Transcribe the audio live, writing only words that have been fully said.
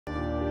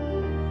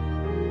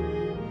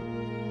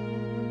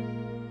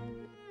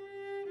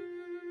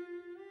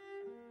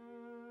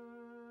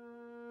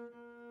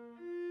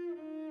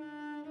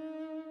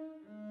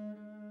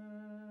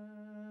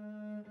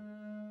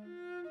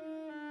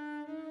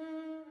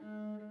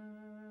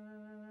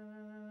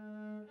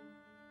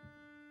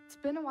It's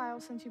been a while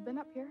since you've been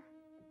up here.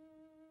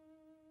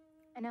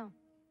 I know.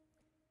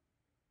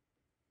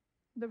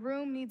 The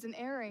room needs an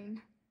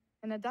airing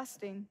and a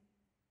dusting.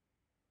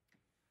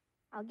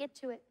 I'll get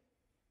to it.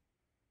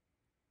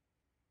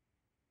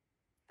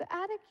 The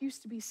attic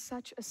used to be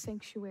such a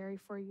sanctuary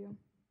for you.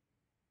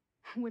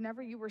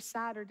 Whenever you were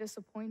sad or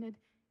disappointed,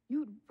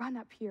 you'd run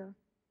up here,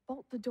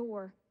 bolt the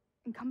door,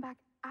 and come back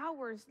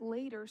hours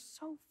later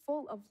so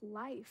full of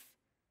life.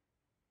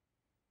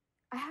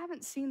 I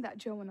haven't seen that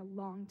Joe in a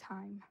long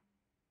time.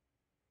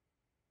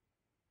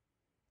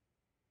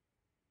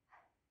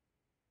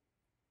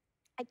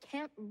 I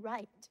can't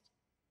write.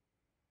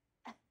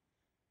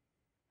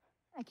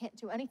 I can't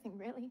do anything,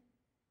 really.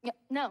 Yeah,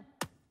 no,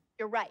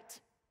 you're right.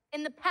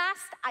 In the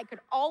past, I could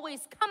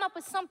always come up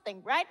with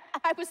something, right?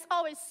 I was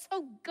always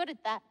so good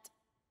at that.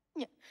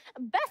 Yeah.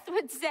 Beth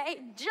would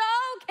say,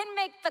 Joe can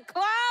make the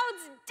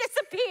clouds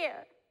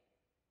disappear.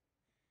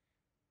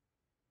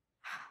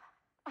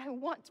 I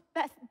want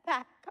Beth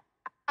back.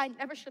 I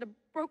never should have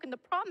broken the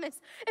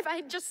promise. If I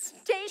had just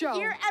stayed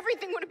here,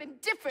 everything would have been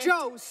different.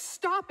 Joe,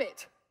 stop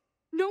it.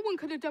 No one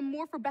could have done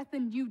more for Beth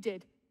than you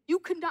did. You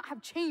could not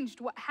have changed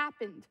what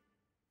happened.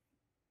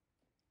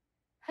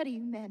 How do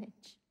you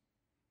manage?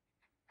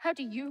 How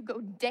do you go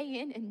day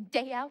in and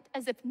day out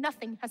as if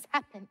nothing has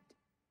happened?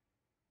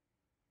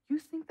 You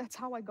think that's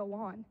how I go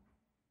on?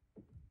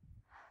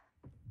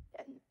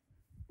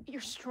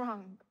 You're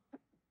strong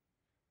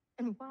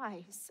and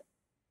wise.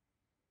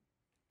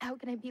 How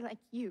can I be like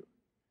you?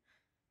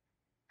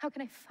 How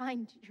can I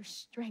find your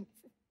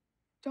strength?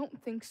 Don't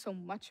think so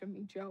much of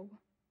me, Joe.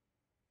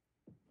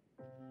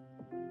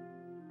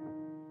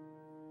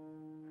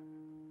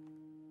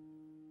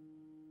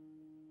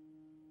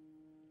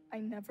 I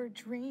never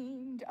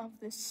dreamed of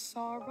this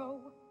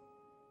sorrow.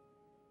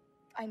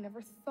 I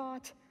never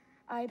thought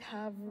I'd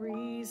have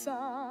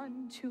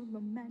reason to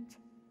lament.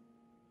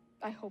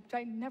 I hoped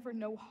I'd never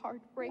know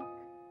heartbreak.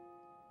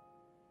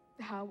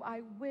 How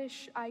I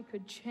wish I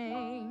could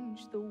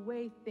change the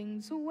way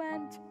things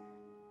went.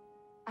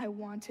 I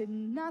wanted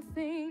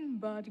nothing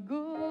but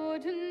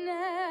goodness.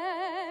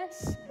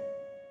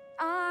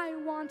 I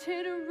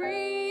wanted a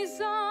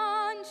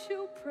reason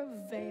to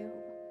prevail.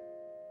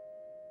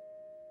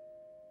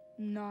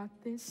 Not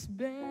this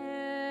bare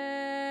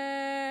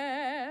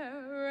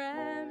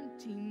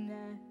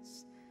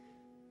emptiness.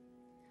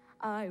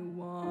 I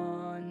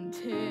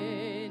wanted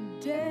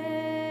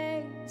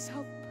days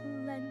of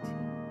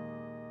plenty,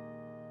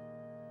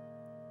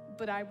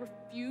 but I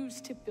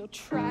refuse to feel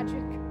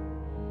tragic.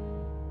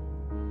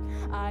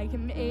 I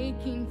am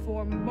aching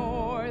for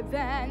more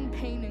than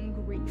pain and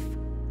grief.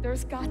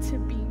 There's got to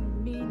be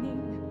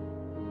meaning.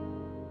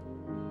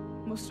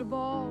 Most of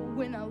all,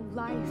 when a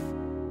life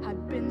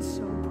had been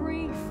so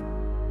brief,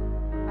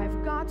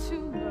 I've got to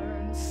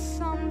learn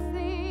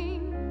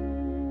something.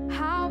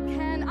 How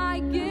can I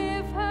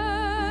give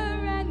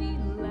her any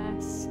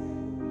less?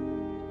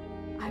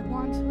 I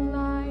want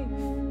life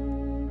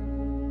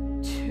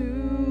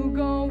to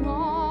go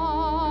on.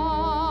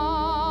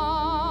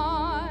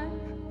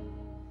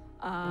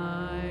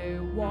 I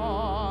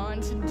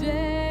want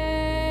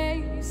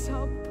days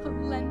of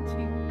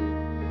plenty.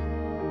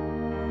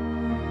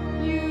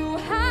 You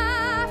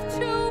have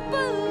to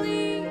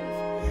believe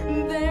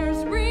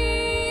there's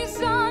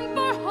reason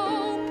for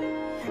hope.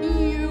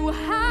 You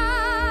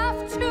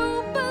have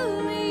to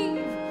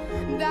believe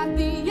that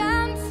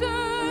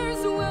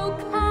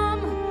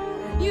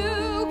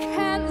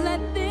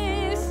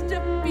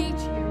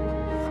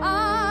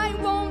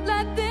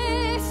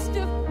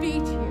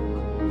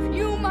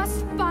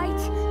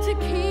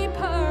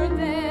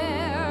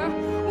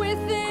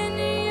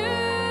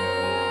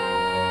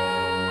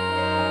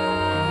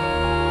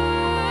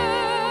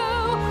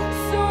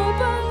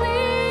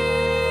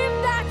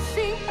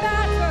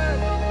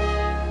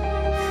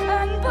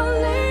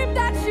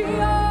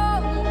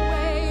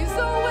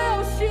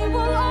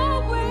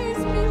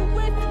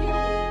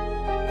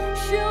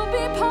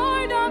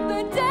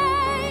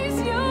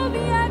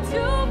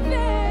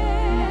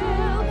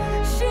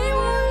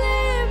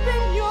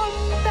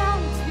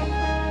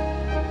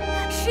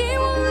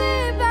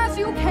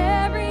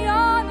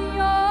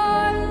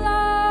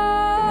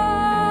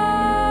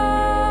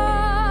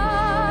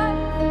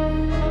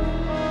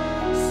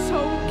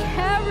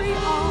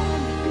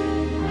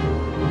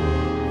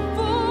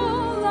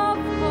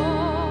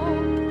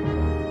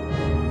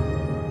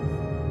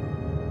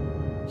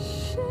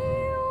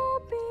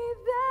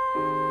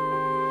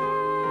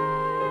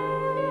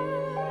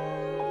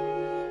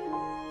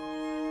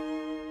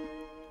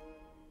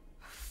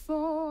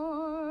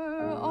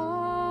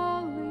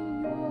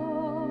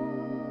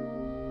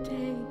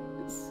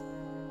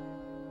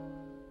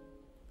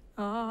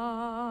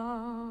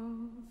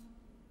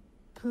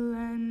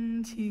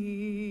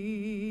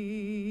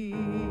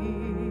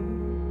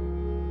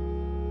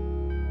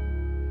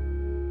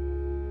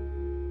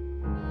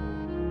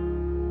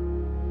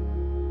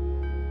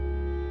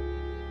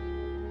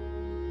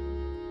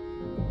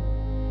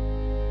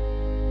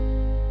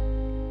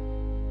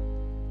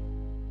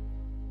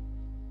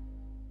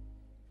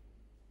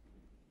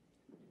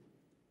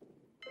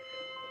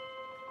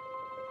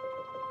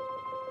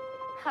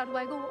How do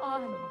I go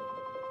on?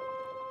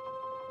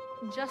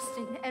 Just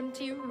an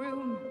empty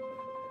room.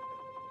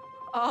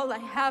 All I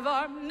have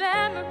are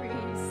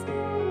memories.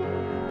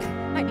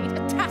 I need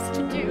a task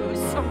to do.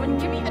 Someone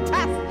give me a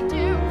task to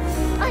do.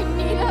 I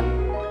need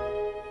a...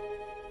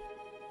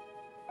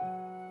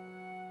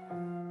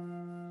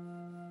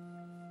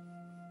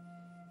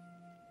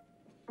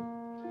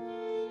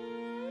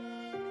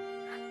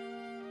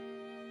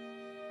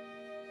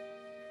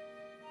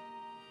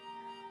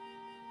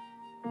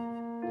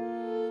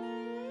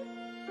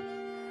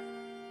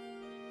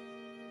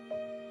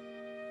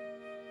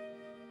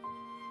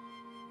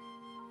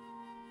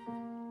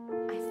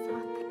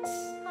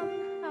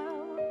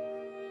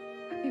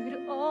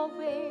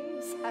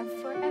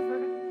 forever.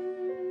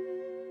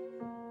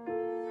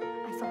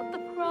 I thought the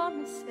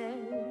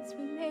promises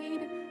we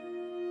made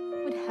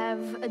would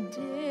have a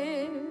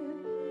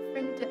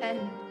different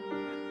end.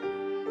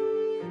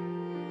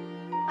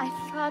 I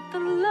thought the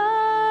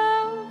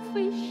love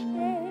we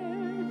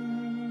shared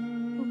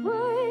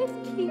would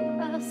keep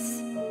us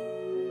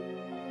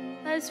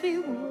as we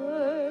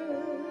were.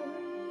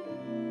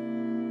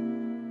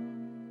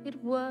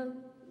 It was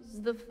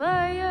the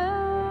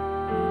fire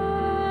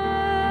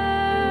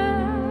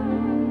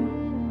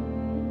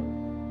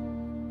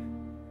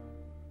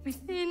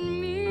within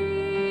me.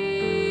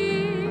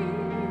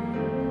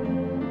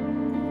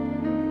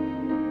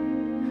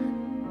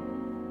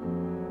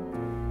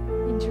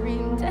 We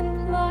dreamed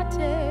and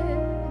plotted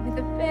with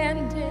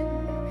abandon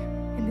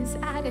in this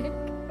attic.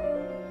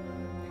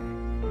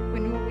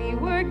 When we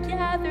were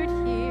gathered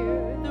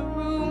here, the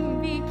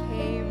room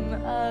became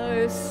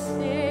a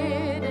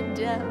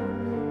citadel.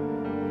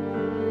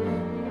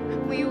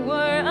 We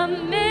were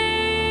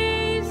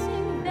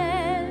amazing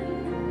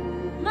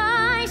then,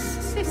 my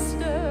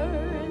sisters.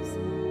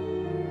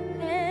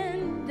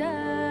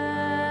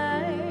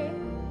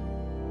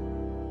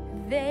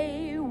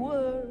 They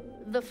were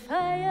the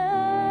fire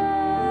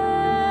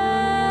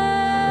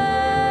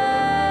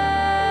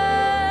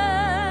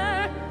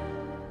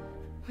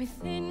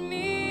within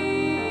me.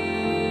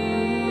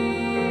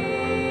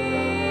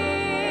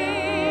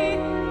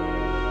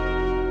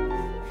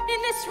 In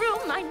this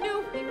room I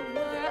knew we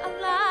were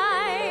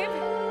alive.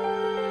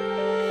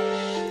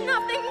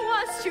 Nothing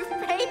was too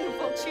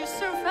painful to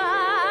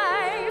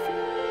survive.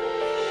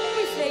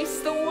 We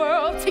faced the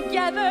world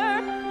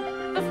together,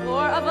 the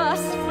four of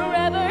us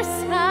forever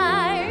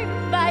side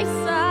by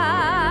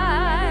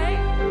side.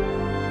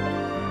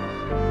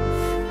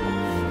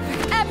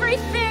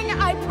 Everything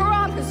I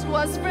promised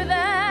was for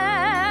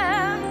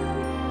them.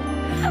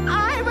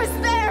 I was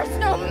theirs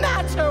no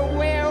matter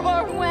where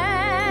or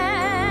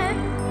when.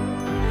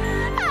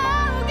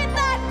 How could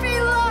that be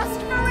lost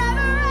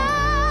forever?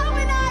 Oh,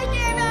 when I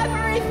gave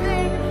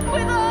everything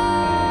with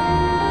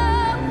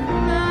all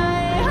my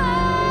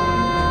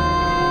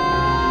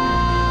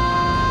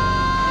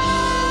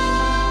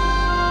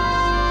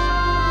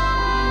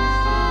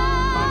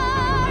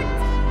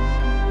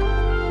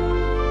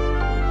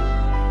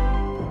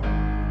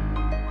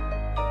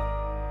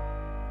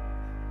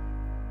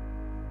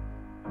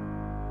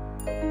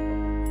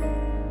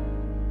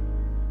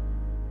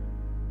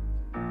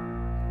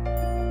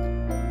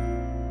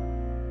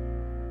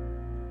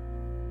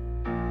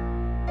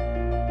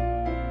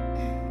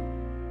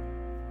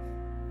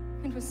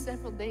It was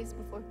several days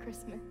before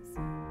Christmas.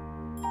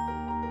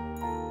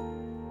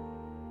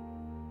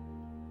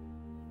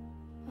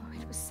 Oh,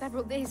 it was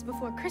several days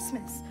before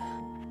Christmas.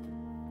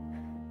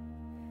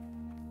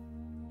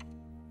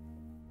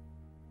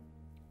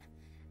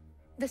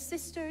 The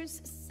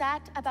sisters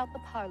sat about the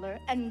parlor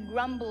and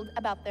grumbled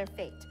about their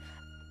fate.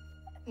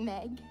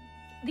 Meg,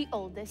 the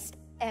oldest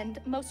and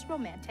most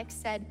romantic,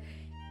 said,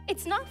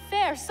 "It's not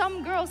fair.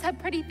 Some girls have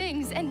pretty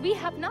things and we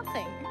have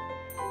nothing."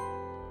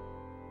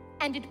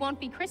 "And it won't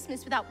be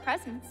Christmas without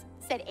presents,"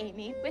 said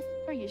Amy with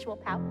her usual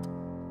pout.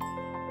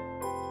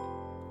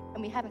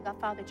 "And we haven't got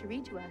Father to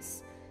read to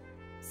us,"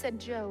 said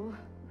Joe,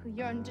 who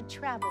yearned to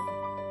travel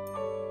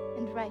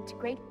and write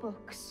great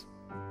books.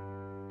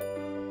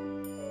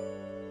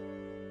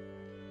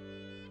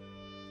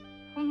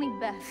 Only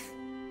Beth,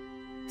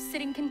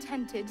 sitting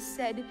contented,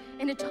 said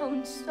in a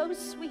tone so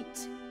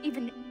sweet,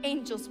 even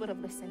angels would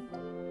have listened,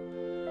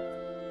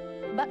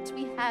 "But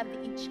we have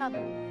each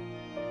other."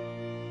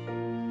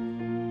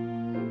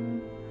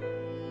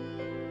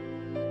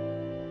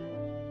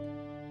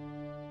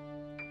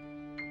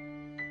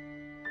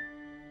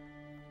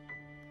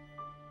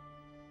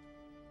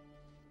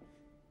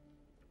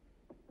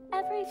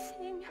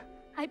 Everything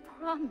I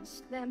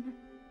promised them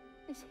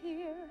is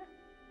here.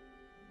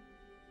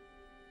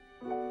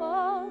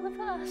 All of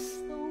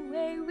us the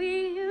way we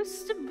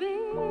used to be.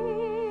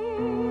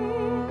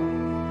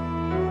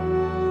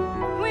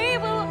 We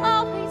will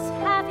always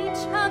have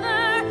each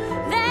other.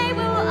 They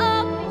will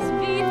always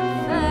be the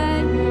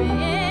fire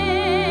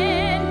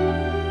in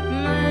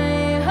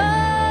my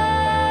heart.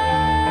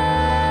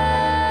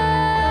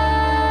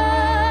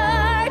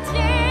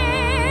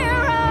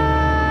 Here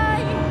I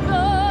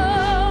go,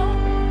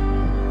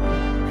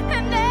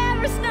 and there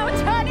is no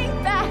turning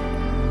back.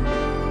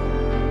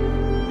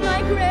 My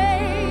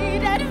grave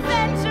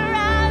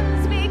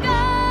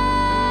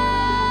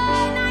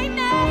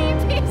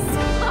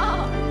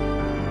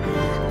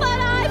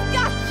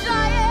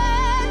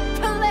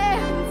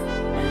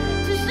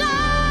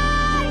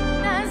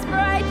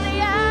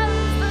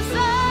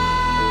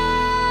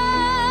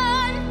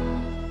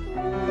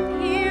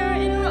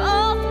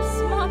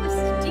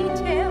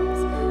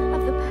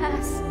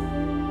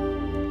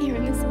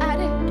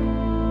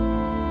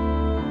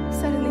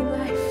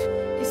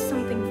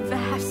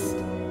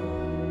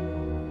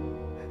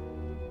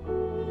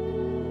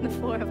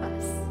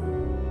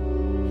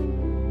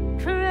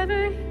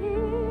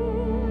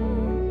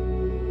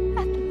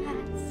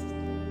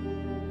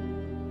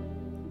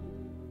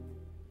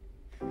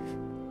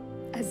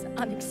as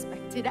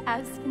unexpected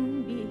as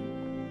can be.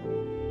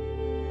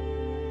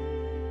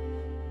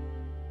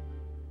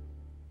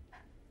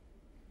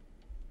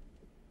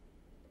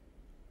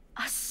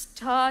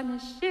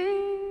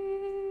 Astonishing.